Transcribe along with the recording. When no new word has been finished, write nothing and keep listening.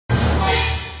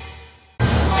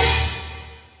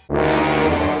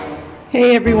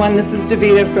Hey everyone, this is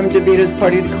Davita from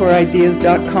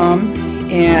DavitasPartyDecorIdeas.com,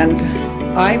 and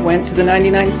I went to the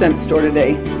 99-cent store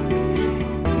today.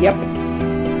 Yep,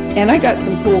 and I got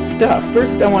some cool stuff.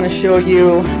 First I want to show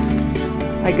you,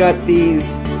 I got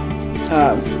these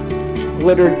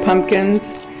glittered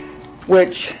pumpkins,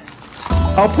 which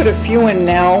I'll put a few in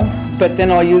now, but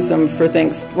then I'll use them for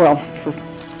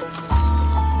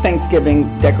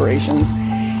Thanksgiving decorations.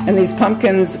 And these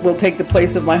pumpkins will take the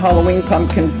place of my Halloween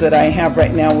pumpkins that I have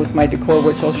right now with my decor,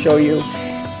 which I'll show you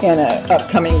in an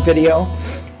upcoming video.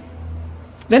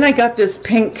 Then I got this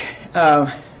pink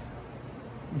goblet.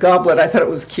 I thought it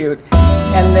was cute.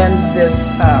 And then this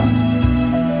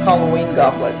Halloween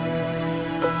goblet.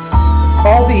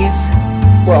 All these,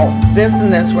 well, this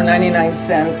and this were 99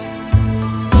 cents.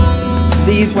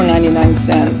 These were 99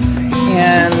 cents.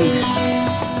 And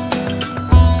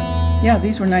yeah,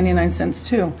 these were 99 cents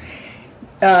too.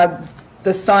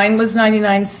 The sign was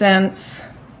 99 cents.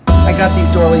 I got these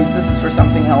doilies. This is for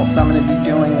something else. I'm going to be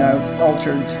doing an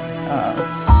altered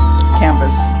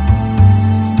canvas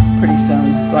pretty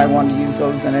soon, so I wanted to use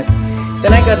those in it.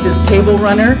 Then I got this table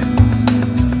runner.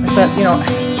 I thought, you know,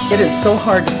 it is so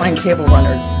hard to find table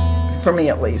runners, for me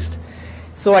at least.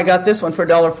 So I got this one for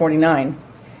 $1.49.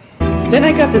 Then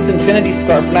I got this infinity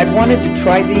scarf, and I've wanted to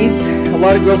try these. A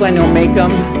lot of girls I know make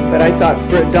them, but I thought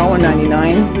for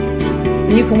 $1.99,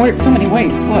 and you can wear it so many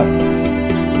ways, look.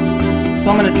 So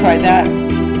I'm going to try that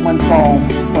when fall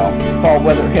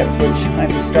weather hits, which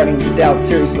I'm starting to doubt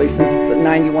seriously since it's at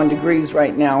 91 degrees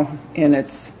right now, and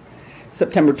it's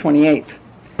September 28th.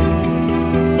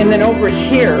 And then over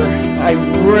here, I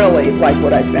really like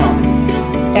what I found.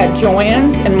 At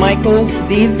Joann's and Michael's,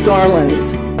 these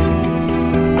garlands,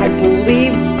 I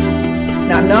believe,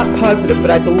 now I'm not positive,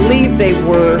 but I believe they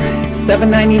were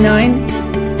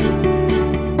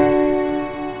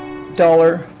 $7.99,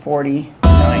 $1.49.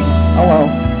 Hello,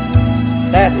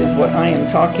 that is what I am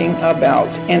talking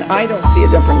about, and I don't see a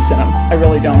difference in them. I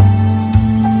really don't.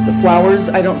 The flowers,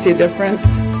 I don't see a difference.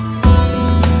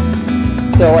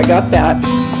 So I got that,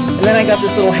 and then I got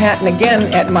this little hat, and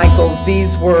again at Michael's,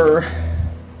 these were,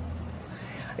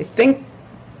 I think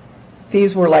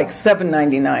these were like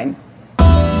 $7.99,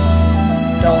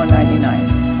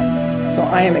 $1.99. So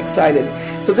I am excited.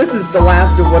 So this is the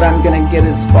last of what I'm going to get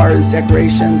as far as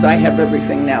decorations. I have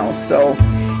everything now. So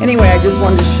anyway, I just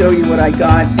wanted to show you what I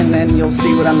got, and then you'll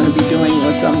see what I'm going to be doing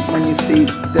with them when you see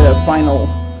the final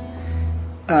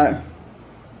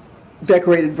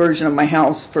decorated version of my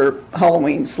house for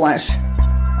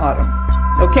Halloween/autumn.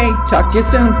 Okay, talk to you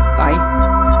soon. Bye.